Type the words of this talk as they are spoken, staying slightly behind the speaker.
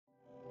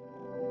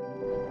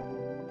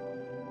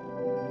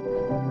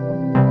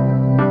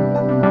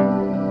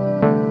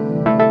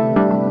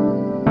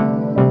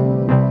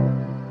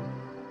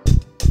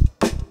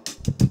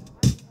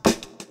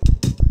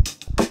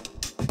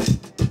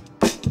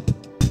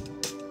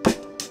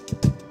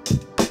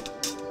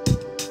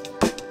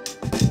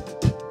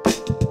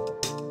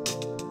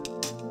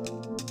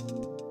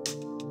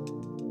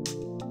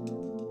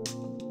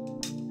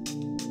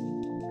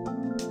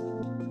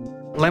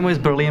LEMMO is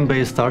a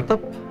Berlin-based startup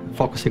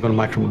focusing on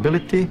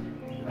micromobility,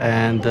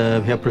 and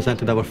we have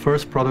presented our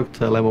first product,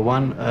 LEMMO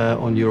 1,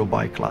 on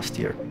Eurobike last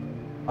year.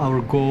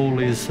 Our goal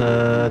is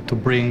to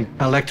bring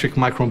electric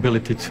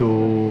micromobility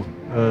to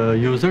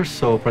users,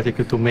 so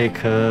practically to make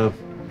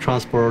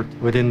transport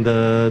within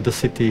the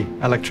city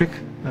electric,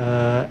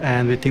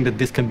 and we think that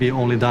this can be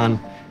only done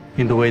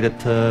in the way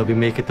that we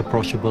make it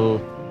approachable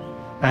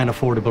and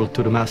affordable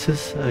to the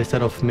masses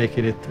instead of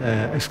making it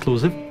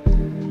exclusive.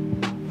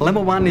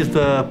 LEMMO 1 is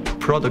the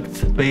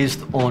product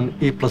based on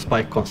E plus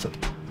bike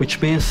concept, which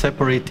means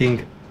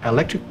separating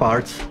electric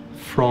parts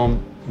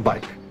from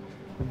bike.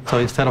 So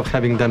instead of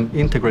having them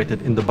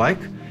integrated in the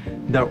bike,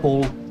 they're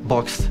all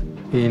boxed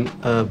in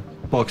a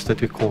box that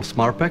we call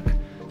SmartPak.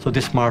 So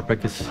this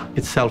SmartPak is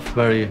itself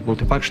very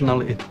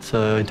multifunctional. It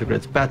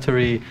integrates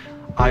battery,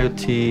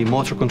 IoT,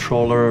 motor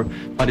controller,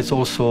 but it's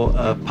also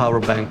a power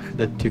bank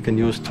that you can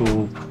use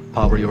to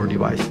power your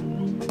device.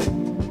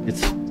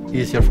 It's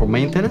easier for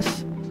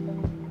maintenance.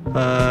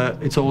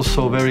 It's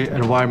also a very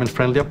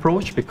environment-friendly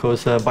approach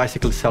because a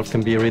bicycle itself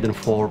can be ridden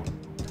for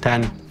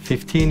 10,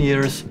 15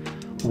 years,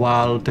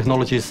 while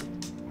technology is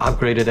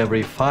upgraded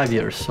every 5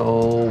 years.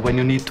 So when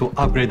you need to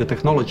upgrade the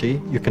technology,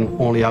 you can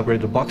only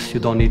upgrade the box. You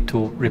don't need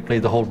to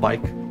replace the whole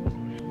bike.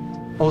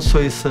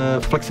 Also, it's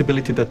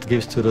flexibility that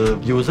gives to the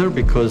user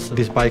because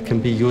this bike can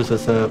be used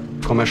as a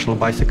commercial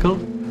bicycle.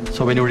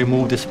 So when you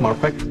remove this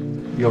SmartPak,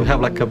 you'll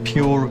have like a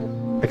pure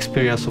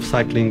experience of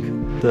cycling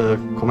the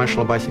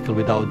commercial bicycle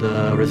without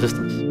the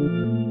resistance.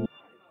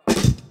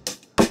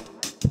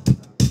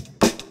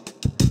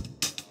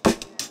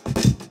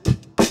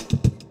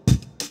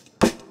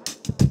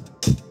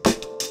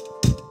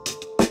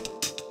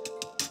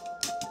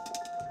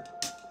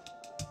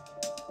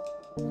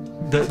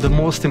 The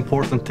most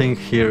important thing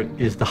here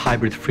is the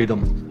hybrid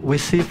freedom. We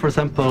see, for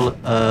example,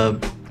 a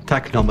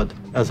tech nomad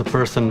as a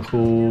person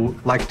who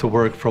likes to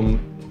work from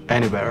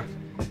anywhere.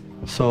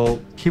 So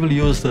he will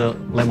use the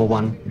LEMMO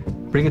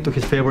 1, bring it to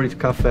his favorite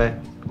cafe,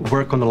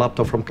 work on the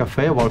laptop from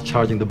cafe while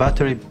charging the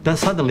battery. Then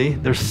suddenly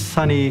there's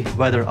sunny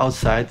weather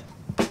outside.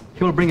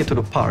 He will bring it to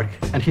the park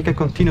and he can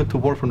continue to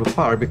work from the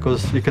park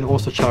because you can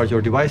also charge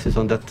your devices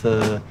on that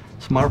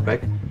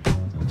SmartPak.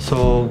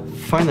 So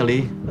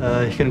finally,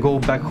 he can go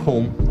back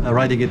home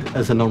riding it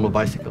as a normal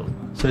bicycle.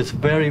 So it's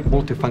very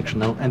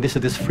multifunctional, and this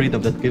is this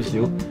freedom that gives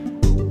you.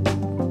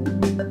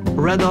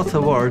 Red Dot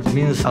Award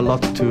means a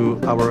lot to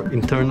our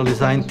internal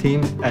design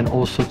team and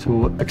also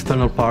to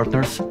external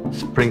partners,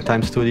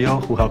 Springtime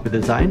Studio, who help with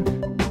design.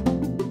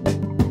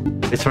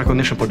 It's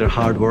recognition for their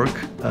hard work,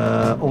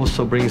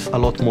 also brings a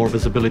lot more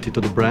visibility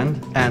to the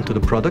brand and to the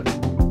product.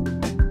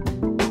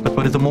 But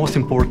what is the most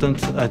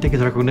important, I think,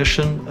 is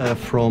recognition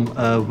from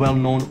a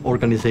well-known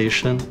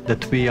organization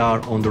that we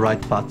are on the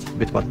right path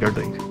with what we're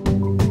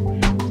doing.